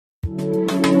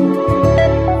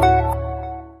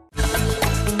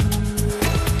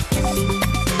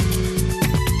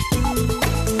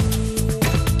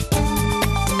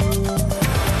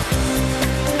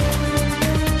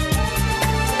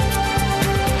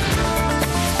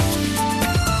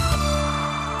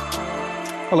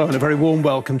Hello and a very warm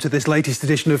welcome to this latest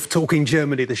edition of Talking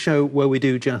Germany, the show where we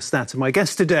do just that. And my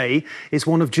guest today is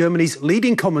one of Germany's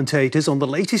leading commentators on the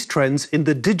latest trends in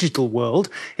the digital world.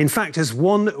 In fact, as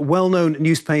one well-known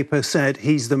newspaper said,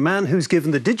 he's the man who's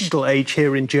given the digital age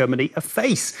here in Germany a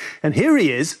face. And here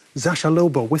he is, Sascha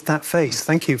Lobo, with that face.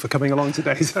 Thank you for coming along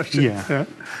today, Sascha. Yeah.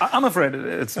 I'm afraid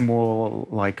it's more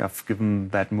like I've given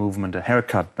that movement a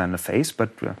haircut than a face,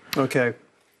 but... OK.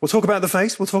 We'll talk about the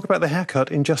face, we'll talk about the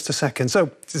haircut in just a second.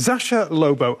 So, Sascha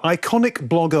Lobo, iconic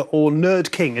blogger or nerd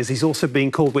king, as he's also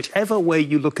being called, whichever way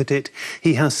you look at it,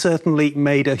 he has certainly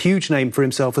made a huge name for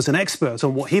himself as an expert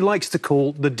on what he likes to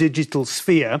call the digital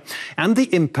sphere and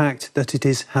the impact that it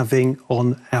is having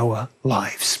on our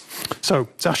lives. So,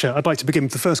 Sascha, I'd like to begin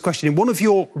with the first question. In one of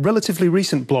your relatively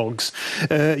recent blogs,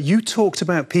 you talked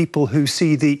about people who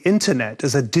see the internet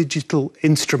as a digital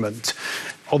instrument.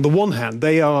 On the one hand,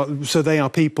 they are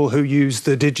people who use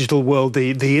the digital world,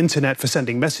 the internet, for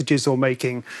sending messages or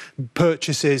making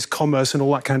purchases, commerce and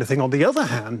all that kind of thing. On the other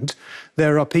hand,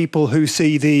 there are people who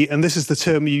see and this is the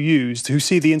term you used, who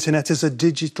see the internet as a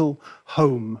digital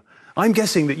home. I'm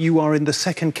guessing that you are in the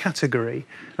second category,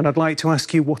 and I'd like to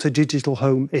ask you what a digital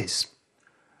home is.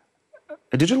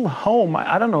 A digital home,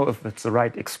 I don't know if it's the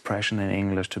right expression in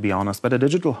English, to be honest, but a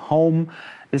digital home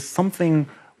is something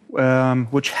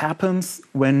which happens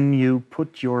when you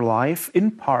put your life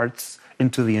in parts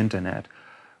into the internet.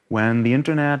 When the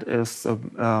internet is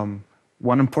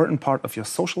one important part of your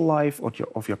social life,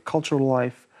 of your cultural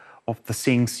life, of the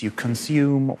things you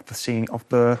consume, of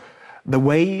the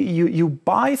way you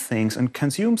buy things and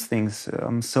consume things.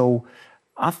 So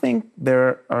I think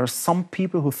there are some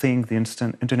people who think the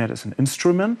internet is an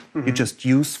instrument you just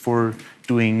use for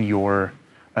doing your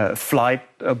flight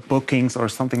bookings or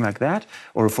something like that,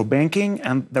 or for banking.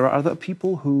 And there are other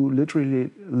people who literally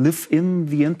live in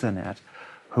the internet,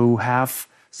 who have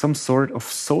some sort of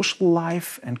social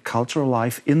life and cultural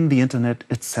life in the internet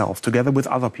itself, together with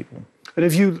other people. And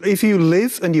if you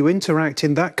live and you interact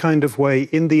in that kind of way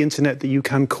in the internet that you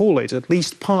can call it, at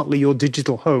least partly your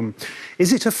digital home,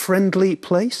 is it a friendly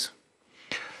place?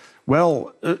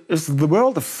 Well, is the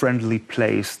world a friendly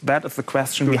place? That is the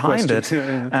question behind it.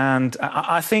 Yeah. And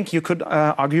I think you could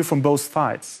argue from both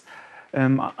sides.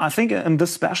 I think in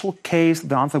this special case,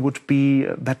 the answer would be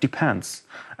that depends.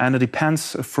 And it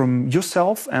depends from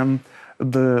yourself and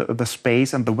the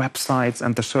space and the websites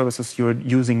and the services you're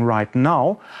using right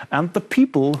now and the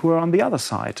people who are on the other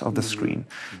side of the screen.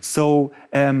 So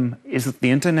is it the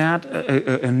internet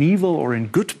an evil or a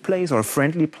good place or a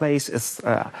friendly place? Is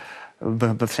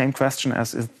the same question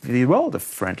as is the world a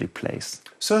friendly place?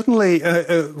 Certainly,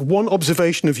 one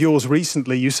observation of yours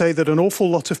recently, you say that an awful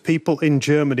lot of people in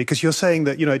Germany, because you're saying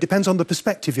that, it depends on the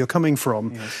perspective you're coming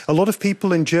from. Yes. A lot of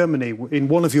people in Germany, in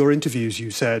one of your interviews,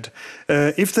 you said,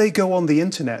 if they go on the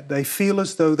internet, they feel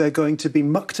as though they're going to be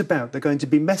mucked about, they're going to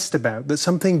be messed about, that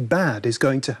something bad is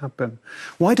going to happen.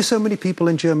 Why do so many people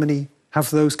in Germany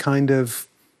have those kind of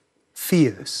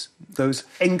fears, those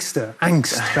angst,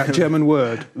 that German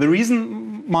word? The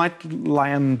reason might lie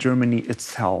in Germany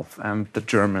itself and the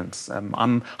Germans.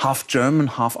 I'm half German,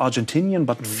 half Argentinian,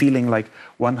 but feeling like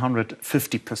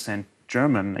 150%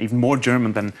 German, even more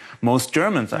German than most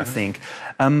Germans, I think.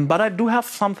 But I do have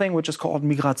something which is called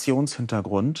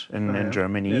Migrationshintergrund in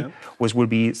Germany, which will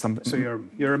be some... So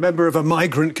you're a member of a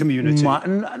migrant community?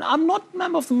 I'm not a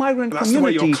member of the migrant community. That's the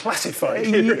way you're classified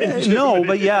here in Germany. No,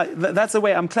 but yeah, that's the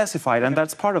way I'm classified, and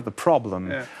that's part of the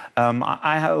problem. Yeah.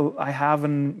 I have a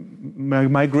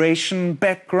migration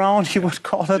background, you would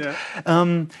call it,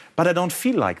 but I don't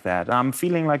feel like that. I'm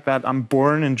feeling like that. I'm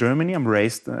born in Germany.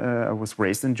 I was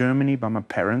raised in Germany by my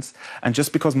parents, and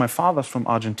just because my father's from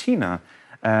Argentina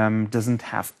doesn't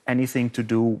have anything to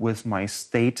do with my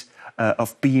state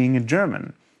of being a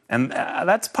German. And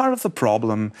that's part of the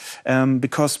problem,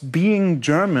 because being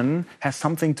German has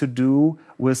something to do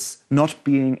with not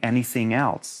being anything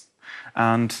else.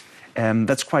 And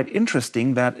that's quite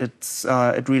interesting that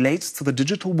it relates to the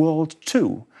digital world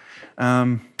too.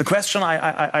 The question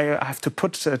I have to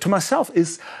put to myself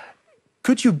is,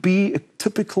 could you be a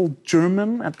typical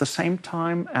German at the same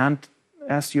time and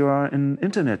as you are an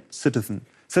internet citizen?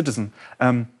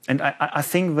 And I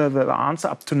think the answer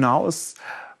up to now is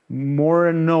more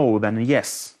a no than a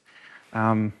yes.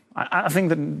 I think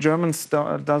that Germans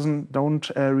don't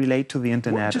relate to the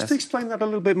internet. Well, just explain that a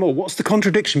little bit more. What's the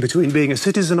contradiction between being a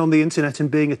citizen on the internet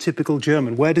and being a typical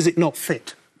German? Where does it not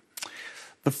fit?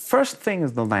 The first thing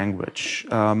is the language.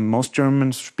 Most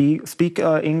Germans speak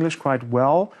English quite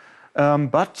well,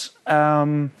 but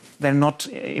they're not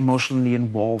emotionally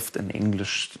involved in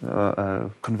English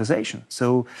conversation.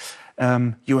 So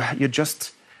you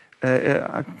just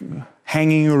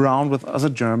hanging around with other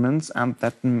Germans, and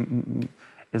that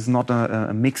is not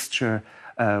a mixture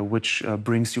which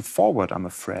brings you forward, I'm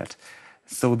afraid.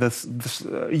 So this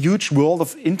huge world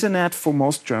of internet for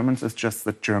most Germans is just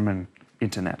the German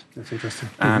internet. That's interesting.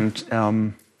 And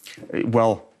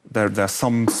well, there are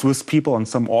some Swiss people and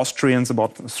some Austrians,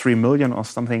 about 3 million or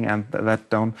something, and that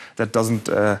doesn't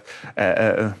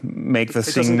make the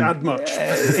thing. It doesn't add much.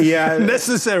 Yeah,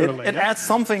 necessarily. It adds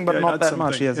something, but not that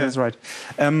much. Yes, that's right.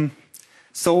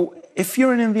 So if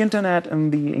you're in the internet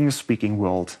in the English-speaking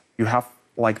world, you have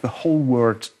like the whole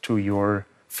world to your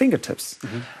fingertips.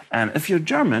 And if you're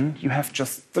German, you have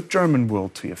just the German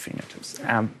world to your fingertips.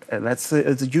 And it's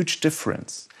a huge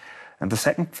difference. And the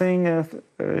second thing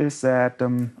is that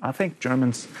I think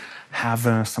Germans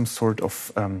have some sort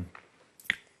of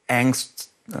angst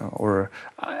or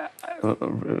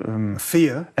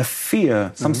fear. A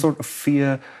fear, some sort of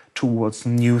fear towards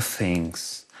new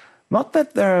things. Not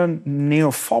that they're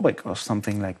neophobic or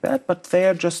something like that, but they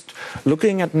are just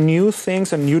looking at new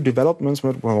things and new developments.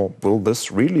 But, well, will this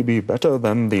really be better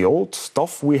than the old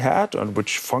stuff we had and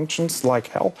which functions like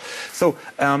hell? So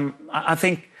I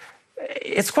think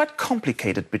it's quite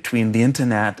complicated between the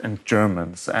internet and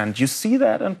Germans, and you see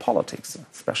that in politics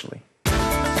especially.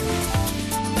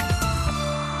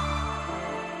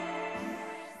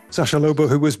 Sascha Lobo,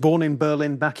 who was born in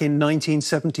Berlin back in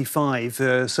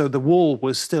 1975, so the wall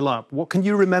was still up. What can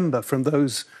you remember from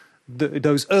those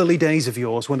early days of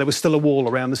yours when there was still a wall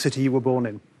around the city you were born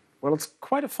in? Well, it's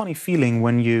quite a funny feeling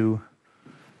when you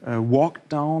walked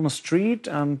down a street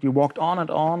and you walked on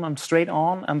and straight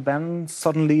on, and then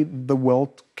suddenly the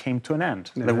world came to an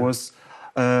end. Yeah. There was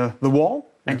the wall,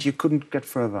 and you couldn't get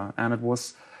further. And it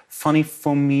was funny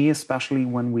for me, especially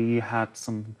when we had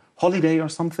some holiday or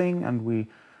something, and we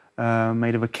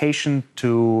made a vacation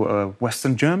to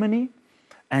Western Germany,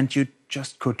 and you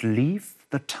just could leave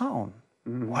the town.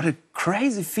 What a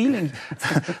crazy feeling.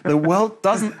 The world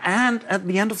doesn't end at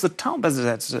the end of the town.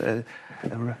 That's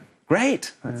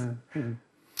great.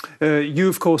 You,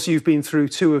 of course, you've been through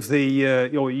two of the,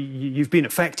 or you've been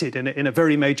affected in a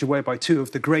very major way by two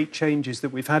of the great changes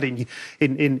that we've had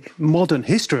in modern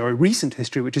history, or recent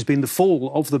history, which has been the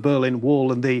fall of the Berlin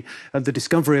Wall and the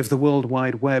discovery of the World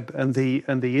Wide Web and the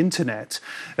internet.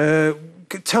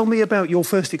 Tell me about your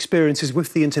first experiences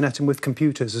with the internet and with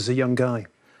computers as a young guy.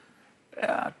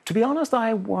 To be honest,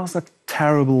 I was a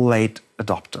terrible late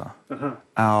adopter.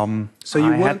 So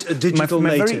you weren't a digital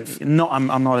native? No,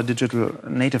 I'm not a digital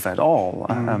native at all.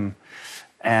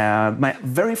 My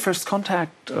very first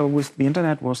contact with the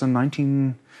internet was in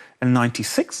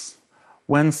 1996,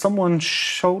 when someone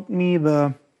showed me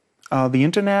the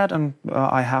internet, and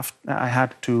I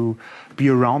had to be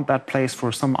around that place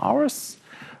for some hours.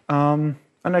 And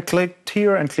I clicked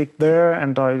here and clicked there,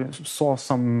 and I saw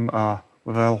some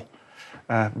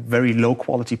very low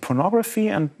quality pornography,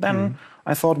 and then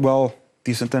I thought, well,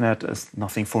 this internet is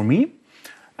nothing for me.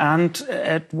 And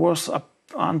it was up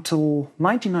until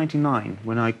 1999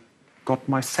 when I got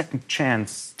my second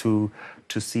chance to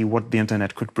see what the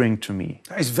internet could bring to me.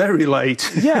 That is very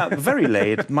late. Yeah, very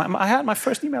late. I had my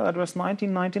first email address in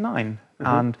 1999,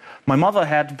 and my mother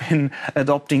had been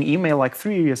adopting email like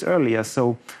 3 years earlier,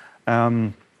 so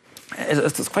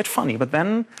it's quite funny. But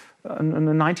then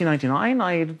in 1999,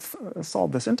 I saw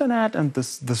this internet and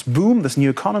this boom, this new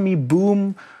economy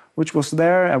boom, which was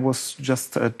there. I was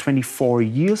just 24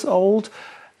 years old,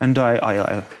 and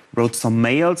I wrote some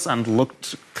mails and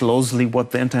looked closely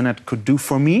what the internet could do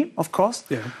for me, of course.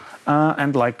 Yeah.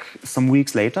 And like some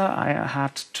weeks later, I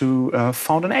had to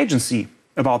found an agency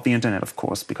about the internet, of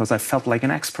course, because I felt like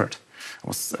an expert. I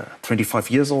was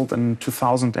 25 years old in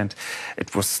 2000, and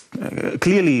it was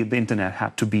clearly the internet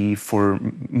had to be for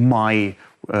my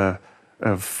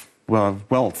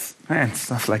wealth and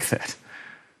stuff like that.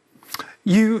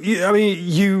 You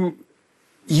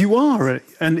are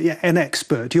an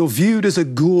expert. You're viewed as a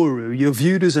guru. You're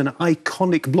viewed as an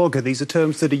iconic blogger. These are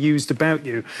terms that are used about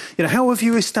you. How have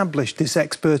you established this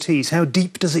expertise? How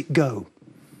deep does it go?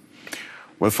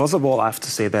 Well, first of all, I have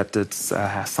to say that it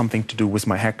has something to do with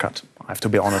my haircut. I have to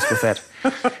be honest with that.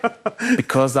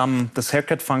 Because this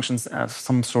haircut functions as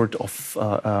some sort of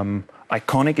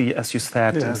iconic, as you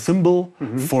said, symbol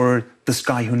for this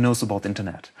guy who knows about the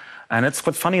internet. And it's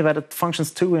quite funny that it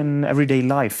functions too in everyday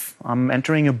life. I'm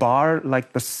entering a bar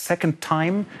like the second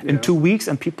time in 2 weeks,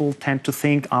 and people tend to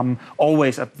think I'm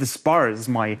always at this bar. This is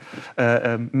my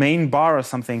main bar or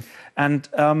something. And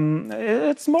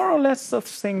it's more or less a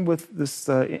thing with this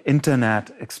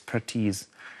internet expertise.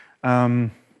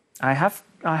 I had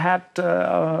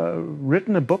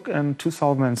written a book in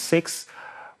 2006,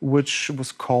 which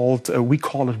was called We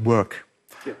Call It Work.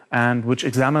 and which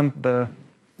examined the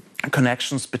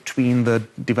connections between the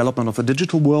development of the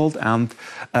digital world and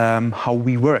how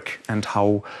we work and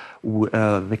how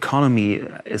the economy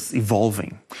is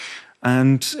evolving.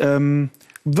 And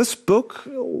this book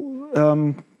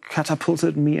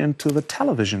catapulted me into the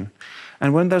television.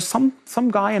 And when there's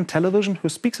some guy in television who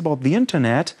speaks about the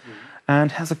internet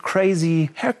and has a crazy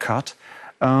haircut,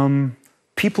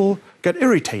 people get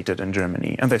irritated in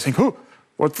Germany and they think, "Oh,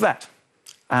 what's that?"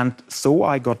 And so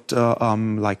I got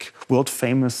like world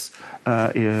famous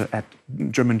at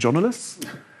German journalists.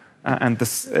 And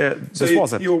this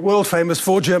was it. You were world famous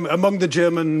among the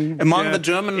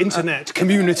German internet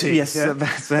community. Yes,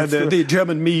 that's the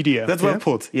German media. That's well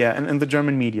put. Yeah, and the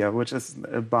German media, which is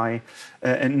by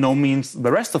no means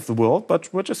the rest of the world, but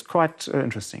which is quite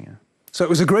interesting. Yeah. So it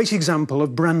was a great example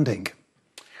of branding.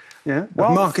 Yeah, well,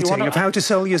 of marketing, of how to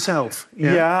sell yourself.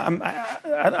 Yeah,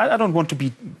 I don't want to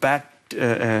be bad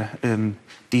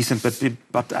decent,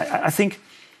 but I think.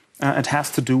 It has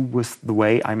to do with the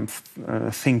way I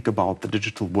think about the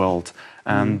digital world,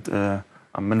 and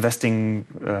I'm investing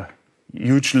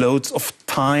huge loads of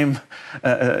time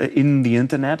in the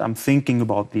internet. I'm thinking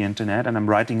about the internet, and I'm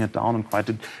writing it down in quite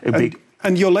a big.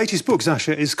 And your latest book,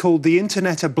 Sascha, is called "The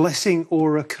Internet: A Blessing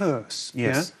or a Curse."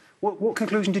 Yes. Yeah? What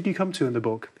conclusion did you come to in the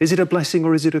book? Is it a blessing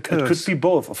or is it a curse? It could be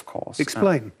both, of course.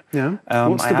 Explain.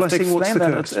 What's the blessing? What's the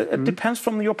curse? It depends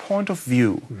from your point of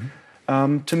view.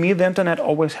 To me, the internet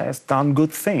always has done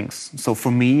good things. So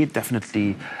for me,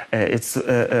 definitely,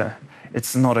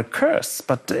 it's not a curse.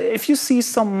 But if you see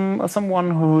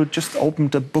someone who just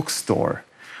opened a bookstore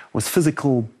with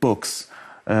physical books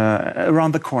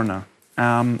around the corner,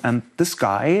 and this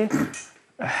guy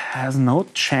has no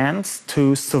chance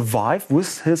to survive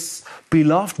with his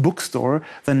beloved bookstore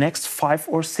the next 5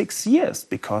 or 6 years,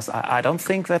 because I don't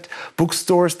think that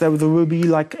bookstores, there will be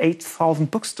like 8,000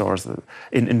 bookstores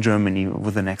in Germany over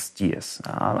the next years.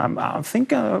 I think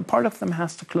part of them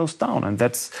has to close down, and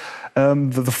that's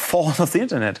the fall of the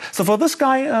internet. So for this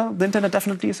guy, the internet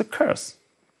definitely is a curse.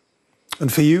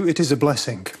 And for you, it is a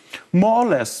blessing? More or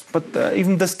less, but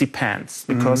even this depends,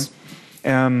 because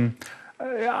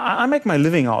I make my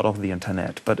living out of the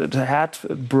internet, but it had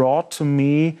brought to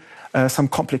me some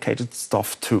complicated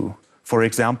stuff too. For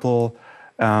example,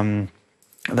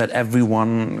 that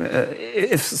everyone,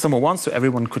 if someone wants to,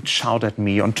 everyone could shout at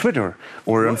me on Twitter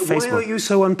or on Facebook. Why are you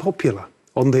so unpopular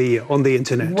on the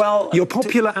internet? Well, you're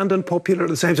popular and unpopular at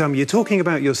the same time. You're talking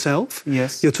about yourself.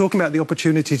 Yes. You're talking about the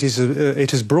opportunities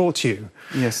it has brought you.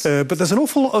 Yes. But there's an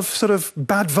awful lot of sort of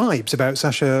bad vibes about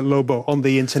Sascha Lobo on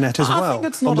the internet as well. I think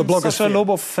it's not a Sascha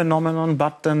Lobo phenomenon,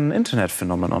 but an internet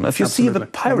phenomenon. If you see the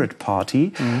Pirate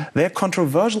Party, they're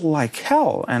controversial like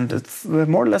hell, and it's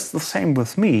more or less the same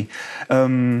with me.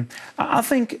 I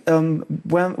think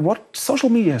what social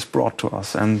media has brought to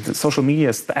us, and social media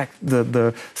is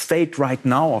the state right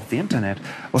now of the internet,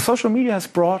 what social media has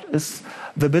brought is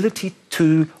the ability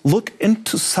to look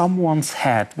into someone's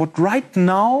head. What right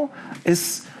now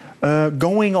is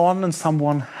going on in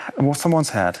someone's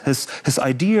head, his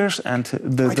ideas and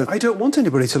I don't want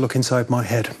anybody to look inside my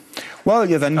head. Well,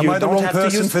 yeah, then am I the wrong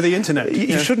person for the internet?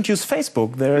 You shouldn't use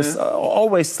Facebook. There is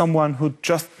always someone who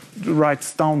just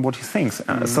writes down what he thinks.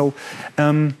 So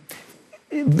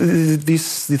the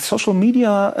social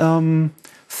media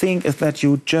thing is that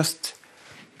you just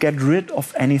get rid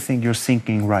of anything you're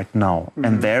thinking right now.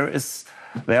 And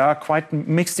there are quite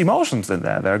mixed emotions in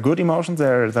there. There are good emotions,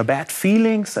 there are the bad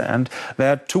feelings, and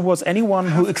they're towards anyone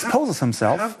who exposes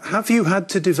himself. Have you had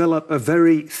to develop a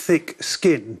very thick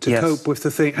skin to cope with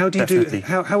the thing? How do you do?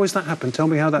 How has that happened? Tell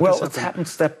me how that has happened. Well, it's happened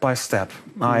step by step.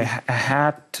 I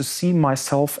had to see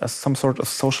myself as some sort of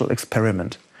social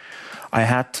experiment. I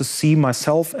had to see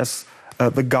myself as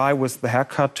the guy with the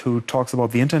haircut who talks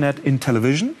about the internet in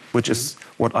television, which is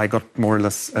what I got more or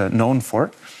less known for.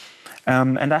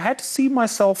 And I had to see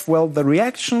myself, well, the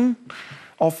reaction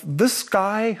of this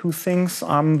guy who thinks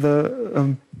I'm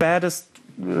the baddest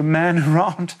man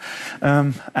around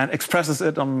and expresses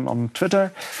it on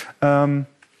Twitter.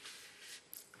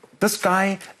 This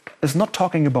guy is not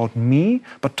talking about me,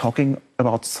 but talking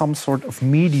about some sort of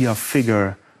media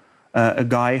figure, a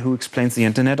guy who explains the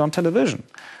internet on television.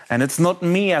 And it's not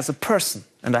me as a person.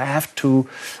 And I have to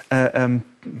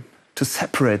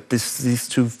separate these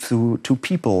two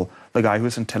people, the guy who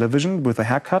is in television with a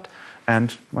haircut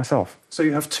and myself. So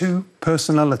you have two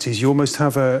personalities. You almost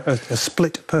have a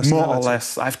split personality. More or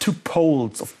less. I have two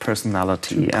poles of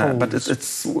personality. But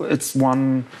it's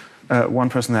one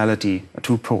personality,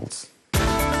 two poles.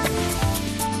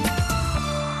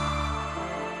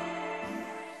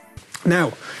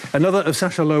 Now, another of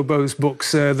Sascha Lobo's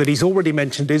books that he's already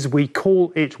mentioned is We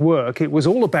Call It Work. It was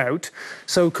all about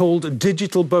so-called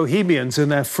digital bohemians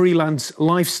and their freelance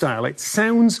lifestyle. It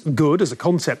sounds good, as a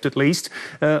concept at least.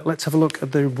 Let's have a look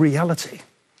at the reality.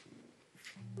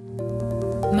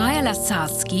 Maja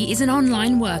Lacarski is an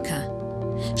online worker.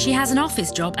 She has an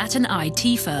office job at an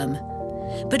IT firm,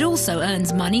 but also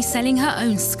earns money selling her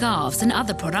own scarves and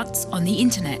other products on the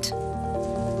internet.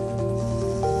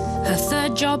 Her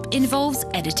third job involves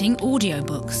editing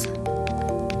audiobooks.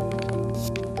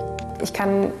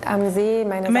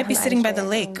 I might be sitting by the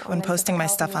lake when posting my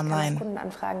stuff online,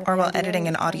 or while editing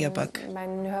an audiobook.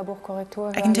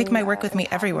 I can take my work with me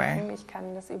everywhere,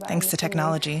 thanks to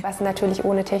technology.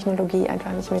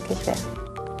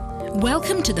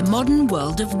 Welcome to the modern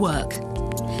world of work.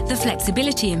 The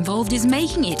flexibility involved is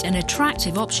making it an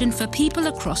attractive option for people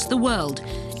across the world,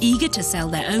 eager to sell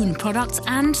their own products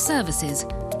and services.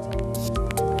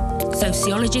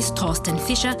 Sociologist Thorsten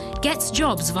Fischer gets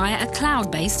jobs via a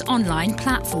cloud-based online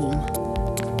platform.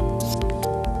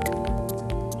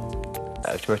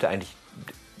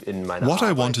 What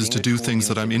I want is to do things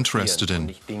that I'm interested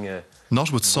in,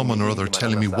 not with someone or other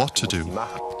telling me what to do.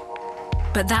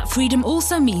 But that freedom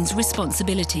also means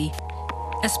responsibility,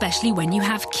 especially when you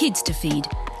have kids to feed,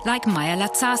 like Maja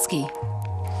Lacarski.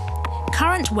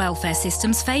 Current welfare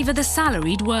systems favour the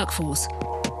salaried workforce.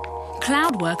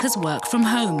 Cloud workers work from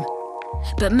home.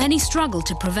 But many struggle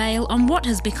to prevail on what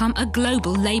has become a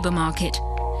global labour market,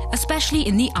 especially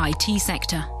in the IT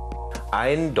sector.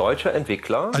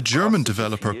 A German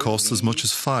developer costs as much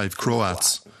as 5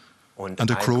 Croats, and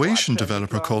a Croatian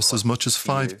developer costs as much as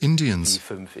 5 Indians.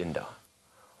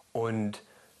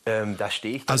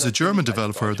 As a German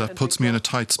developer, that puts me in a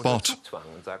tight spot.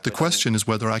 The question is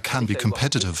whether I can be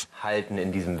competitive.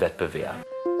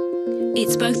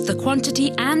 It's both the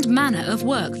quantity and manner of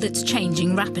work that's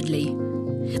changing rapidly.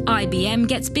 IBM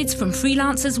gets bids from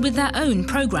freelancers with their own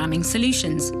programming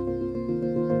solutions.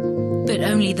 But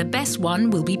only the best one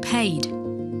will be paid.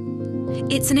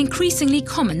 It's an increasingly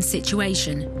common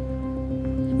situation,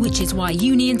 which is why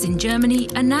unions in Germany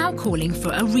are now calling for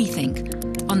a rethink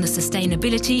on the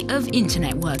sustainability of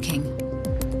internet working.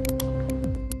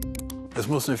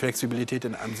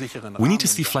 We need to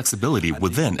see flexibility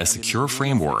within a secure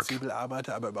framework.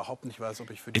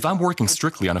 If I'm working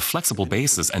strictly on a flexible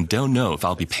basis and don't know if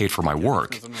I'll be paid for my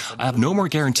work, I have no more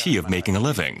guarantee of making a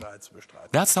living.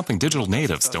 That's something digital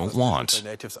natives don't want.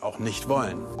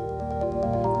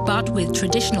 But with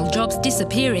traditional jobs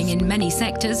disappearing in many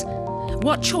sectors,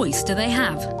 what choice do they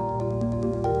have?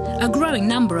 A growing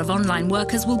number of online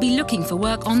workers will be looking for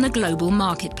work on the global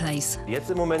marketplace.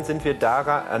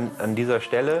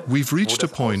 We've reached a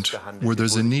point where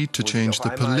there's a need to change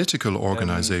the political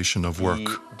organization of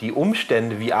work.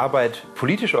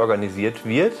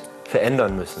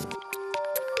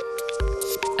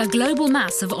 A global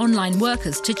mass of online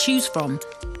workers to choose from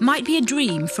might be a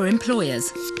dream for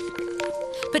employers.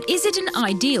 But is it an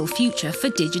ideal future for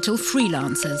digital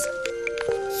freelancers?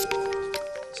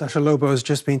 Sascha Lobo has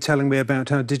just been telling me about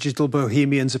how digital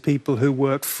bohemians are people who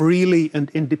work freely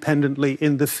and independently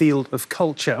in the field of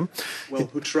culture. Well,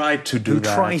 who tried to do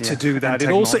that.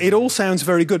 It all sounds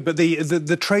very good, but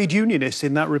the trade unionist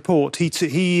in that report, he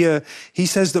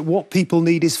says that what people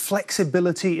need is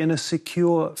flexibility in a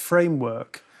secure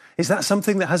framework. Is that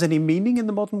something that has any meaning in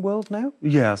the modern world now?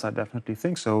 Yes, I definitely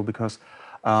think so, because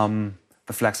the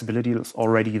flexibility is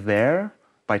already there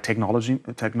by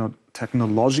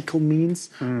technological means,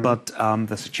 but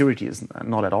the security is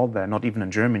not at all there, not even in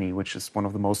Germany, which is one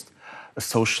of the most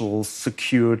social,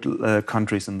 secured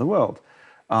countries in the world.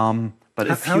 But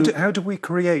how do we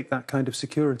create that kind of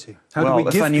security?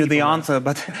 If I knew the answer,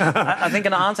 but I think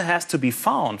an answer has to be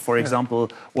found. For example,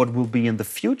 what will be in the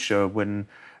future when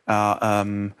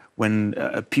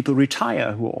people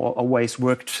retire who always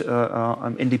worked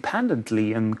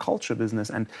independently in culture business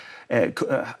and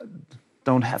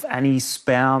don't have any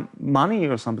spare money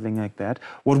or something like that.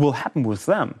 What will happen with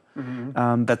them?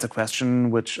 That's a question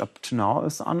which up to now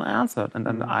is unanswered.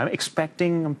 And I'm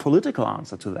expecting a political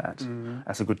answer to that,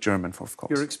 as a good German, of course.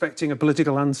 You're expecting a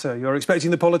political answer? You're expecting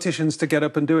the politicians to get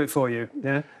up and do it for you?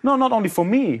 Yeah. No, not only for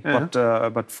me,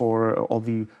 but for all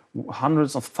the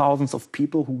hundreds of thousands of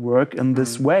people who work in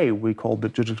this way we call the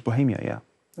digital bohemia, yeah.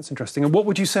 That's interesting. And what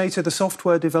would you say to the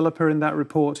software developer in that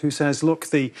report who says,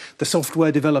 look, the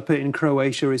software developer in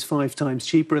Croatia is 5 times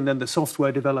cheaper, and then the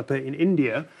software developer in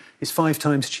India is 5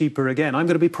 times cheaper again? I'm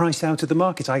going to be priced out of the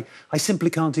market. I simply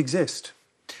can't exist.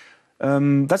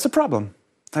 That's a problem.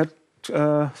 That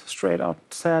straight out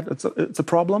said, it's a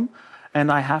problem.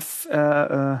 And I have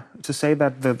to say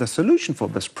that the solution for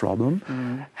this problem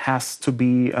has to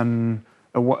be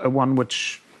one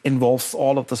which involves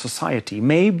all of the society.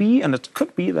 Maybe, and it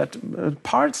could be that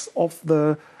parts of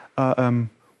the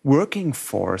working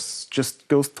force just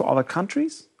goes to other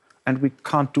countries and we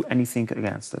can't do anything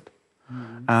against it.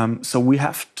 So we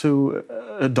have to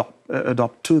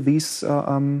adopt to these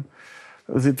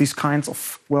kinds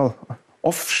of, well,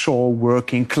 offshore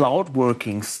working, cloud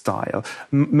working style.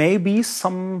 Maybe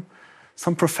some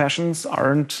professions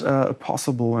aren't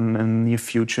possible in the near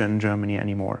future in Germany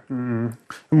anymore. And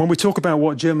when we talk about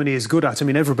what Germany is good at, I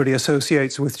mean, everybody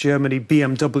associates with Germany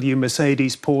BMW,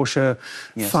 Mercedes, Porsche,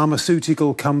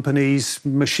 pharmaceutical companies,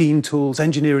 machine tools,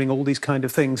 engineering, all these kind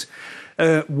of things.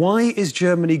 Why is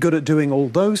Germany good at doing all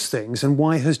those things, and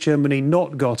why has Germany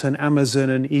not got an Amazon,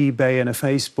 an eBay and a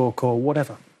Facebook or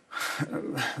whatever?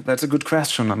 That's a good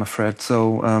question, I'm afraid.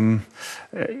 So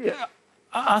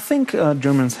I think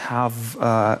Germans have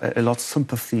a lot of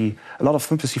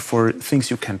sympathy for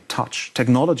things you can touch,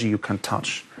 technology you can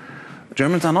touch.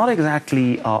 Germans are not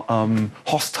exactly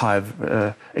hostile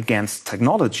against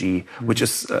technology, which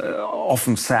is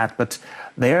often said, but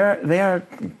they are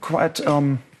quite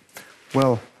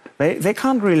well. They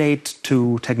can't relate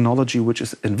to technology which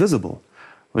is invisible,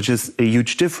 which is a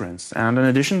huge difference. And in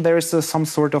addition, there is some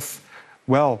sort of,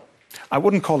 well, I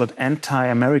wouldn't call it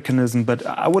anti-Americanism, but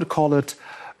I would call it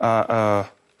they're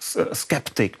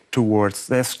skeptic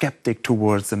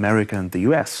towards America and the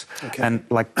US. Okay. And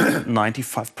like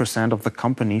 95% of the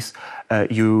companies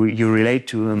you relate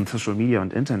to in social media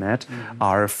and internet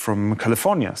are from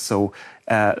California. So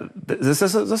this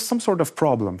is some sort of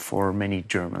problem for many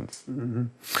Germans.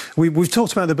 We've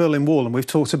talked about the Berlin Wall, and we've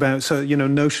talked about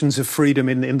notions of freedom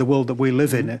in the world that we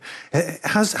live in.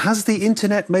 Has the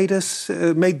internet made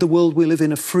the world we live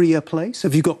in a freer place?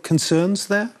 Have you got concerns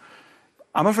there?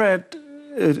 I'm afraid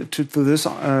to this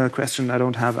question I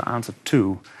don't have an answer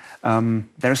to.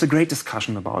 There's a great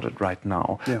discussion about it right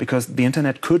now, because the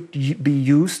internet could be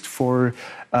used for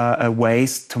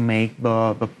ways to make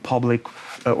the public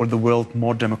or the world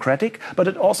more democratic, but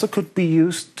it also could be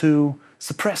used to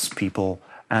suppress people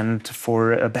and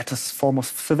for a better form of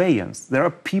surveillance. There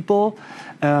are people,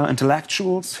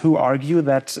 intellectuals, who argue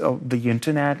that the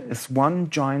internet is one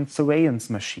giant surveillance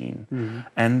machine,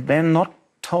 and they're not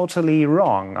totally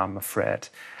wrong, I'm afraid.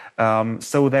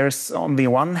 So there's, on the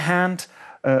one hand,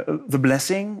 the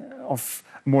blessing of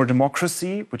more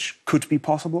democracy, which could be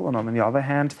possible, and on the other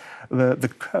hand, the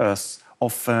curse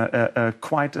of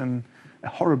quite a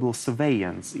horrible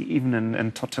surveillance, even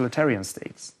in totalitarian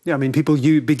states. Yeah, I mean, people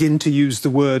begin to use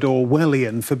the word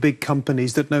Orwellian for big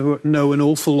companies that know an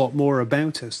awful lot more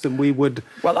about us than we would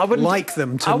like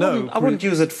them to know. I wouldn't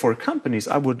use it for companies.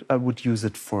 I would use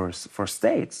it for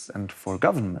states and for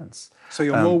governments. So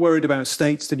you're more worried about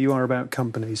states than you are about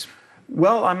companies?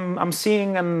 Well, I'm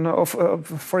seeing,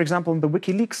 for example, in the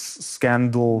WikiLeaks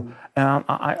scandal,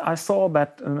 I saw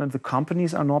that the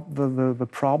companies are not the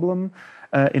problem.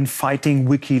 In fighting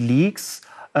WikiLeaks,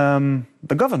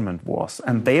 the government was.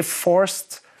 And they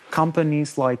forced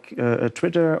companies like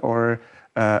Twitter or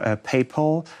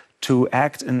PayPal to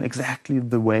act in exactly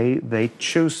the way they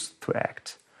choose to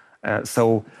act.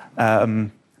 So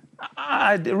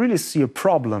I really see a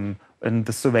problem in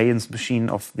the surveillance machine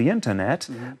of the internet,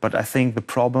 but I think the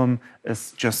problem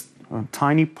is just a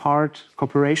tiny part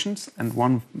corporations and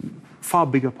one far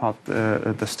bigger part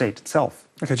the state itself.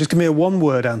 OK, just give me a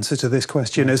one-word answer to this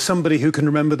question. As somebody who can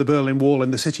remember the Berlin Wall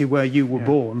in the city where you were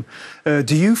born,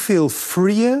 do you feel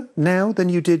freer now than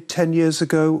you did 10 years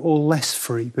ago, or less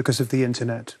free because of the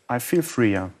internet? I feel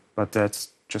freer, but that's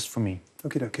just for me.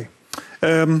 OK.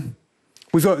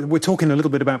 We're talking a little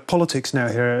bit about politics now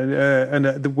here,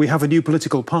 and we have a new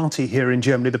political party here in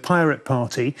Germany, the Pirate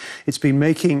Party. It's been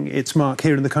making its mark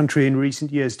here in the country in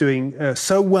recent years, doing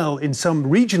so well in some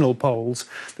regional polls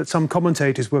that some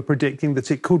commentators were predicting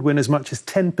that it could win as much as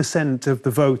 10% of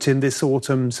the vote in this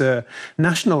autumn's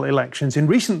national elections. In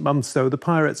recent months, though, the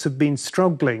Pirates have been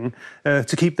struggling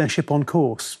to keep their ship on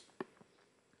course.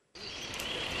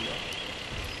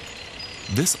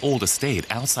 This old estate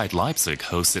outside Leipzig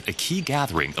hosted a key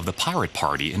gathering of the Pirate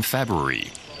Party in February.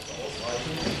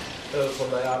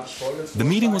 The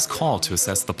meeting was called to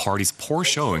assess the party's poor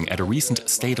showing at a recent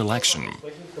state election.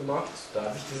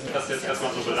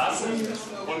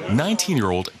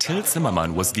 19-year-old Till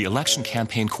Zimmermann was the election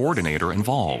campaign coordinator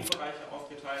involved.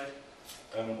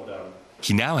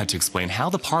 He now had to explain how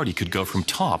the party could go from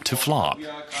top to flop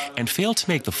and failed to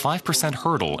make the 5%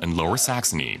 hurdle in Lower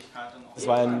Saxony.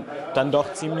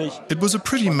 It was a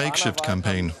pretty makeshift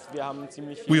campaign.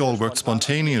 We all worked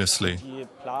spontaneously,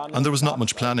 and there was not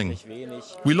much planning.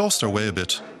 We lost our way a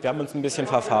bit.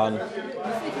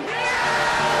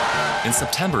 In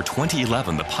September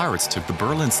 2011, the Pirates took the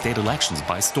Berlin state elections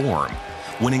by storm,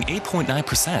 winning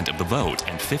 8.9% of the vote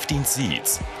and 15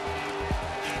 seats.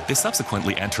 They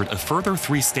subsequently entered a further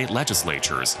 3 state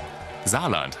legislatures: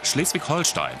 Saarland,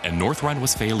 Schleswig-Holstein, and North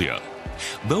Rhine-Westphalia.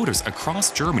 Voters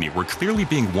across Germany were clearly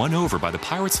being won over by the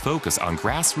Pirates' focus on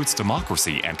grassroots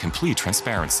democracy and complete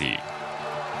transparency.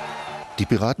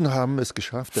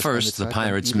 First, the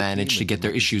Pirates managed to get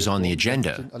their issues on the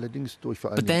agenda,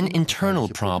 but then internal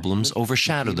problems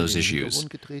overshadowed those issues,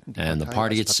 and the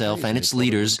party itself and its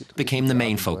leaders became the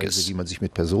main focus.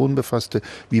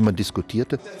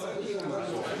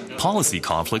 Policy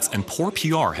conflicts and poor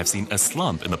PR have seen a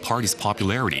slump in the party's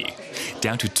popularity,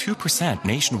 down to 2%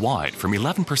 nationwide from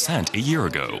 11% a year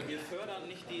ago.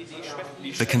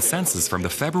 The consensus from the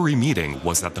February meeting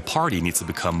was that the party needs to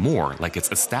become more like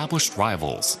its established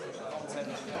rivals.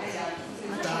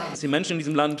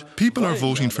 People are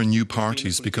voting for new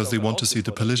parties because they want to see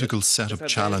the political setup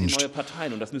challenged.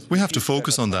 We have to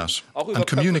focus on that and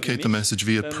communicate the message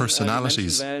via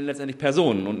personalities.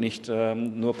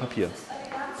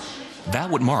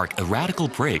 That would mark a radical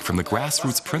break from the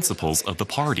grassroots principles of the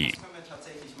party.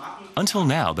 Until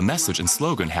now, the message and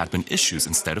slogan had been issues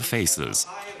instead of faces.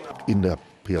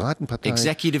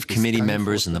 Executive committee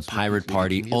members in the Pirate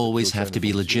Party always have to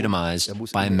be legitimized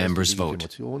by a member's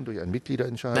vote.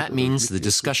 That means the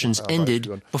discussions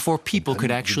ended before people could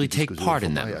actually take part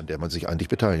in them.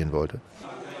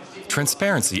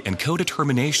 Transparency and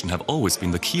co-determination have always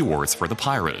been the keywords for the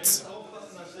Pirates.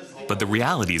 But the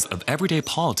realities of everyday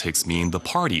politics mean the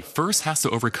party first has to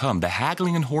overcome the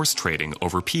haggling and horse trading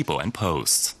over people and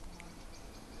posts.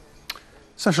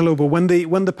 Sascha Lobo, when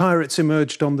the Pirates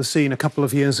emerged on the scene a couple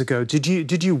of years ago, did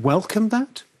you welcome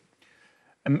that?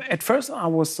 At first, I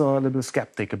was a little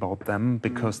skeptic about them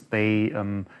because they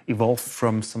evolved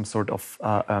from some sort of,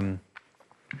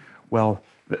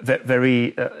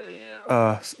 very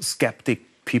skeptic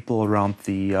people around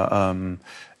the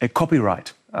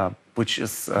copyright, which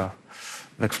is the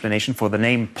explanation for the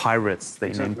name Pirates.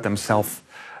 They named themselves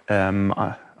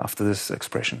after this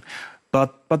expression.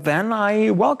 But then I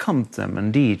welcomed them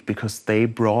indeed, because they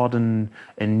brought in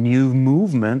a new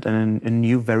movement and a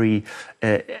new, very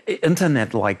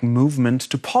internet-like movement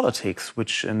to politics,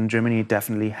 which in Germany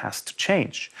definitely has to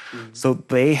change. So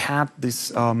they had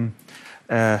this,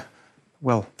 they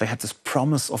had this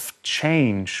promise of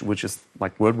change, which is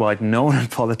like worldwide known in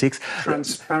politics.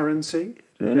 Transparency.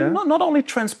 Yeah. Not only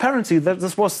transparency,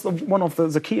 this was one of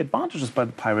the key advantages by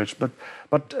the Pirates, but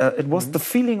it was the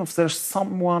feeling of there's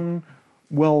someone,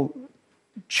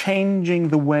 changing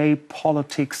the way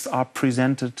politics are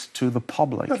presented to the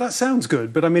public. No, that sounds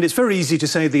good, but I mean, it's very easy to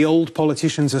say the old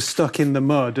politicians are stuck in the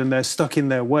mud and they're stuck in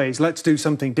their ways. Let's do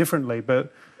something differently,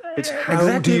 but it's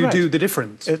how do you do the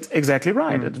difference? It's exactly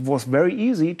right. It was very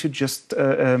easy to just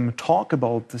talk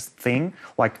about this thing,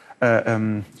 like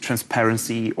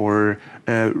transparency or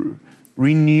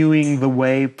renewing the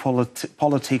way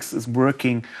politics is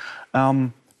working.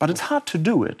 But it's hard to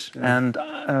do it. Yeah. And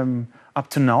up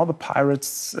to now, the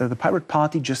Pirate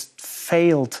Party just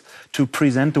failed to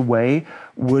present a way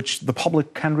which the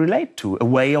public can relate to, a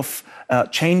way of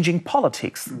changing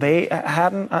politics. They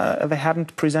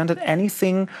hadn't presented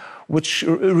anything which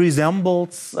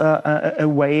resembles a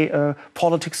way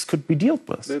politics could be dealt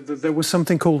with. There was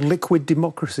something called liquid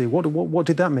democracy. What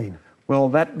did that mean? Well,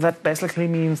 that basically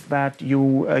means that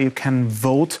you can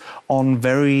vote on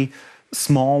very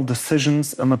small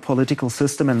decisions in the political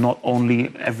system, and not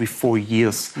only every 4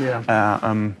 years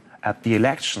at the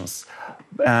elections.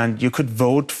 And you could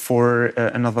vote for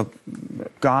another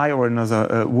guy or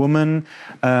another woman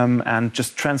and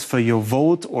just transfer your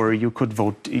vote, or you could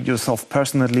vote yourself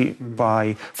personally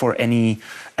for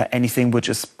anything which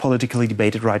is politically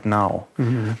debated right now.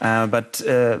 But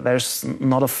there's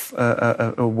not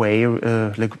a way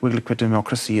liquid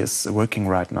democracy is working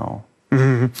right now.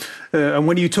 And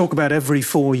when you talk about every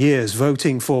 4 years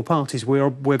voting for parties,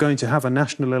 we're going to have a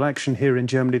national election here in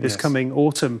Germany this coming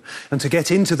autumn. And to get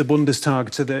into the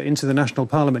Bundestag, into the national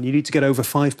parliament, you need to get over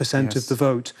 5% of the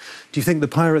vote. Do you think the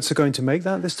Pirates are going to make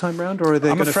that this time round, or are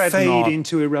they going to fade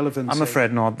into irrelevance? I'm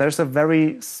afraid not. There's a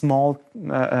very small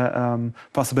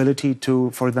possibility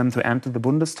for them to enter the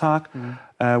Bundestag.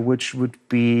 Which would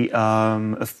be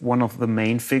one of the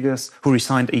main figures who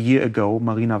resigned a year ago,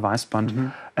 Marina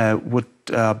Weißband, would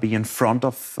be in front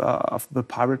of the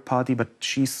Pirate Party, but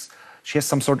she's she has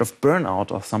some sort of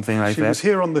burnout or something like that. She was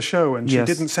here on the show, and she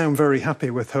didn't sound very happy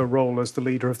with her role as the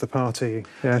leader of the party.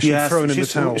 Yeah, she'd thrown in the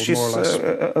towel, more or less.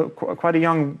 She's quite a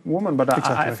young woman, but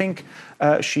exactly. I think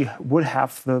she would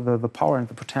have the power and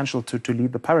the potential to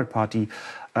lead the Pirate Party.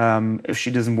 If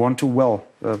she doesn't want to, well,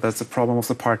 that's the problem of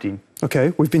the party.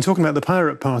 OK, we've been talking about the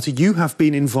Pirate Party. You have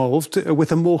been involved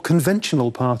with a more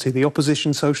conventional party, the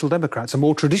opposition Social Democrats, a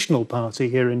more traditional party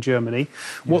here in Germany.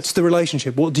 What's the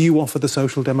relationship? What do you offer the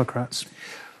Social Democrats?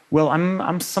 Well,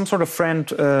 I'm some sort of friend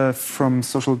from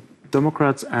Social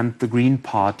Democrats and the Green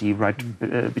Party, right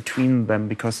between them,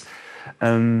 because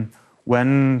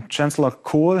when Chancellor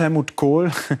Kohl, Helmut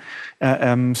Kohl,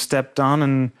 stepped down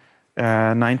in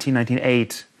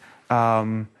 1998,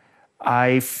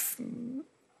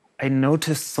 I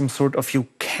noticed some sort of you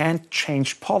can't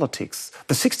change politics.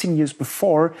 The 16 years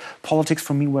before, politics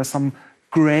for me were some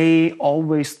grey,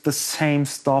 always the same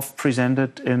stuff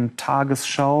presented in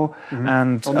Tagesschau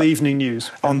and on the evening news.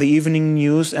 On the evening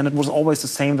news, and it was always the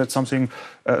same that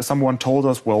someone told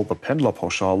us, well, the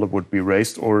Pendlerpauschale would be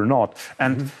raised or not,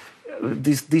 and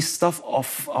this stuff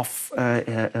of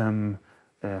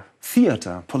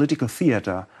theatre, political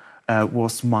theatre,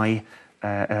 was my.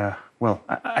 Well,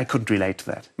 I couldn't relate to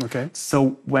that. Okay.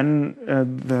 So when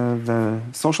the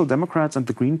Social Democrats and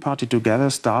the Green Party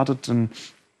together started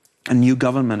a new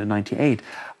government in '98,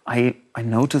 I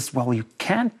noticed, well, you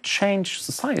can't change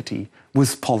society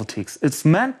with politics. It's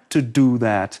meant to do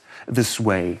that this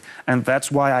way, and that's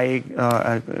why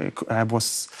I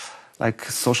was like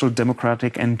social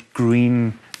democratic and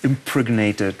green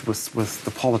impregnated with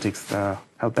the politics that are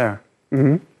out there.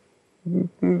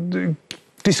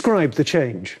 Describe the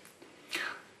change.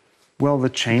 Well, the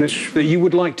change that you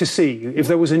would like to see. If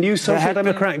there was a new Social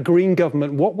Democrat Green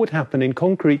government, what would happen in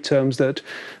concrete terms that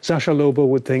Sascha Lobo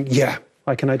would think, yeah,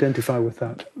 I can identify with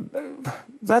that?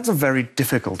 That's a very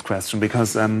difficult question,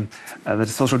 because the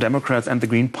Social Democrats and the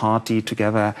Green Party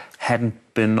together hadn't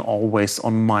been always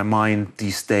on my mind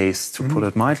these days, to put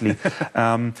it mildly.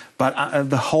 But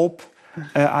the hope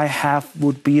I have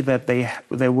would be that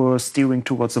they were steering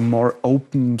towards a more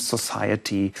open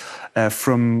society,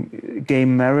 from gay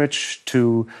marriage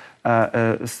to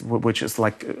which is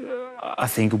like I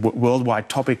think a worldwide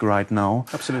topic right now.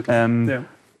 Absolutely.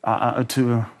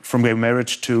 From gay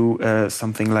marriage to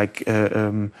something like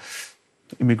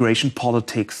immigration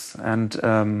politics, and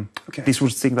these were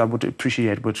things I would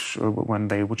appreciate, when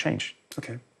they would change.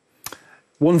 Okay.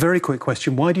 One very quick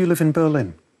question: why do you live in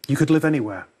Berlin? You could live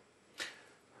anywhere.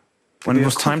 When it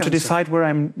was time to decide where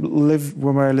I live,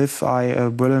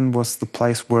 Berlin was the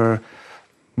place where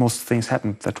most things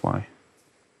happened. That's why.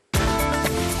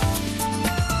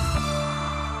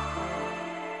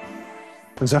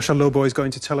 And Sascha Lobo is going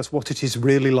to tell us what it is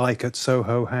really like at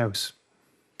Soho House.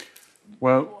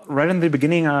 Well, right in the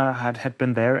beginning, I had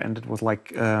been there, and it was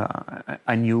like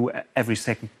I knew every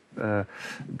second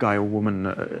guy or woman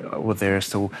over there.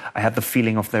 So I had the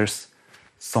feeling of there's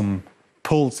some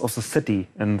pulse of the city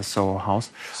in the Soho House.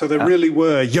 So there really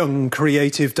were young,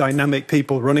 creative, dynamic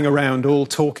people running around, all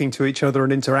talking to each other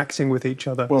and interacting with each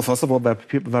other. Well, first of all, there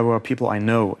were people I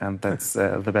know, and that's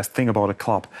the best thing about a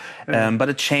club. But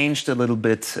it changed a little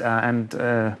bit, and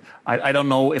I don't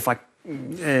know if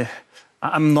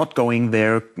I'm not going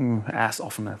there as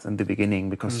often as in the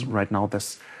beginning, because right now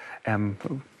there's,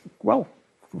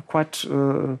 quite...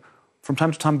 from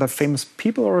time to time, they're famous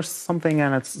people or something,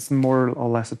 and it's more or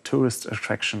less a tourist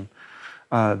attraction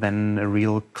than a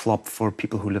real club for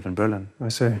people who live in Berlin. I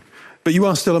see. But you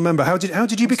are still a member. How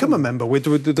did you become a member?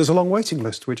 There's a long waiting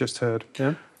list, we just heard.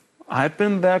 Yeah. I'd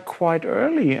been there quite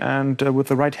early, and with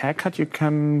the right haircut, you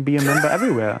can be a member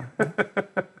everywhere.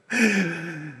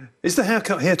 Is the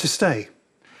haircut here to stay?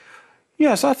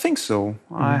 Yes, I think so.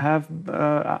 I have.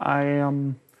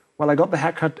 I got the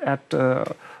haircut at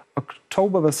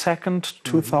October the 2nd,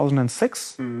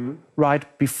 2006,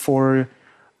 right before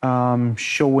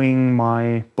showing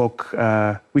my book,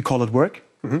 We Call It Work.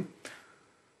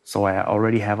 So I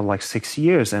already have like 6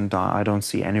 years, and I don't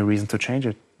see any reason to change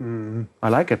it. I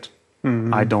like it.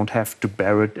 I don't have to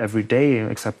bear it every day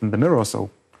except in the mirror, so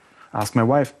ask my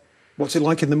wife. What's it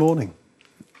like in the morning?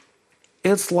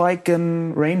 It's like a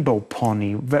rainbow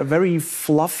pony, very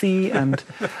fluffy, and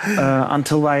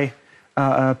until I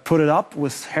put it up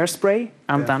with hairspray,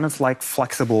 and then it's like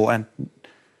flexible, and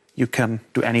you can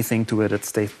do anything to it. It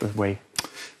stays the way.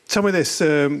 Tell me this: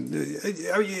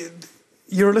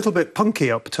 you're a little bit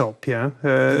punky up top, yeah,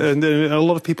 and a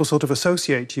lot of people sort of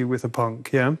associate you with a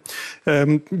punk, yeah.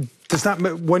 Does that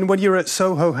when you're at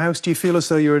Soho House, do you feel as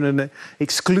though you're in an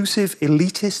exclusive,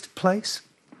 elitist place?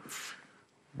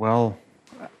 Well,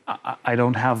 I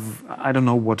don't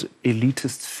know what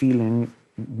elitist feeling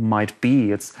might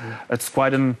be. It's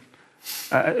quite an.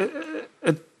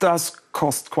 It does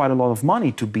cost quite a lot of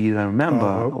money to be a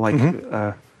member,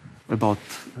 about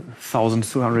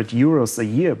 1,200 euros a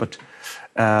year. But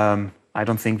I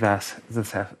don't think that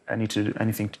this has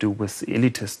anything to do with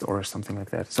elitist or something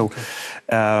like that. So,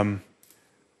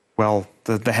 well,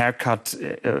 the haircut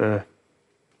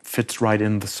fits right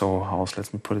in the Soho House.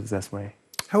 Let me put it this way.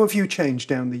 How have you changed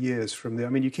down the years from there? I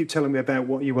mean, you keep telling me about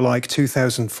what you were like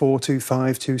 2004,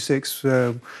 2005, 2006.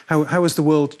 How has the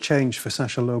world changed for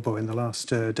Sascha Lobo in the last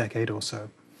decade or so?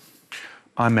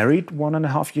 I married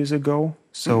 1.5 years ago,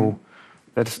 so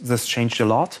this changed a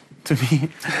lot to me.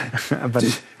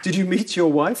 But did you meet your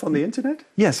wife on the internet?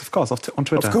 Yes, of course, on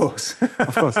Twitter. Of course.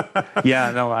 Of course.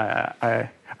 Yeah, no,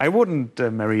 I wouldn't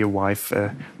marry a wife,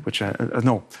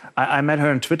 I met her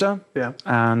on Twitter,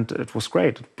 and it was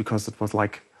great because it was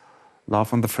like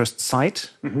love on the first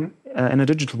sight in a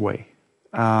digital way.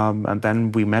 And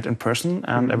then we met in person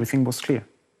and everything was clear.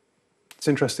 It's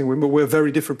interesting. We're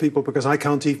very different people because I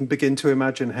can't even begin to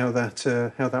imagine how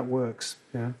that works.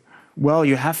 Yeah. Well,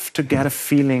 you have to get a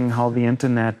feeling how the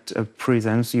internet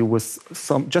presents you with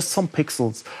some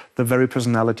pixels, the very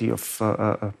personality of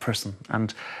a person.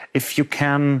 And if you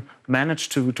can manage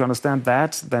to understand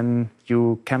that, then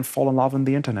you can fall in love in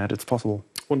the internet. It's possible.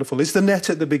 Wonderful. Is the net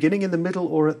at the beginning, in the middle,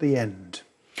 or at the end?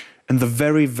 In the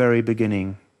very, very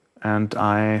beginning. And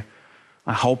I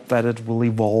hope that it will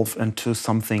evolve into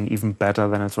something even better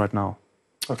than it's right now.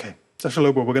 Okay. Sascha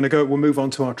Lobo, we'll move on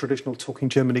to our traditional Talking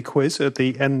Germany quiz at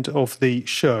the end of the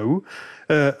show.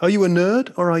 Are you a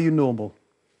nerd or are you normal?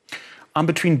 I'm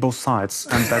between both sides,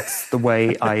 and that's the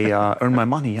way I earn my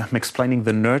money. I'm explaining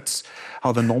the nerds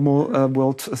how the normal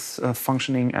world is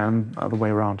functioning and the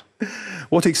way around.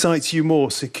 What excites you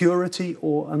more, security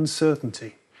or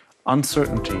uncertainty?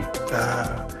 Uncertainty.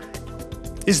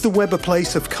 Is the web a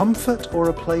place of comfort or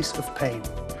a place of pain?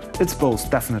 It's both,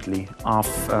 definitely. I've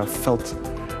felt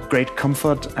great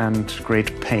comfort and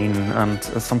great pain, and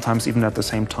sometimes even at the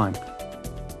same time.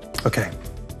 Okay,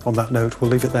 on that note, we'll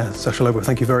leave it there. Sascha Lobo,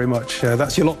 thank you very much.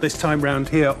 That's your lot this time round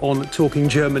here on Talking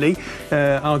Germany.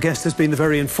 Our guest has been the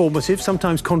very informative,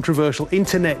 sometimes controversial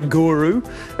internet guru,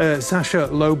 Sascha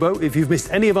Lobo. If you've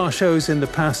missed any of our shows in the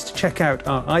past, check out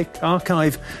our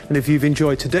archive. And if you've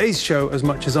enjoyed today's show as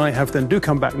much as I have, then do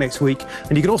come back next week.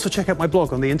 And you can also check out my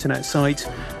blog on the internet site.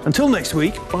 Until next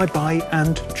week, bye-bye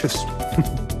and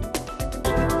tschüss.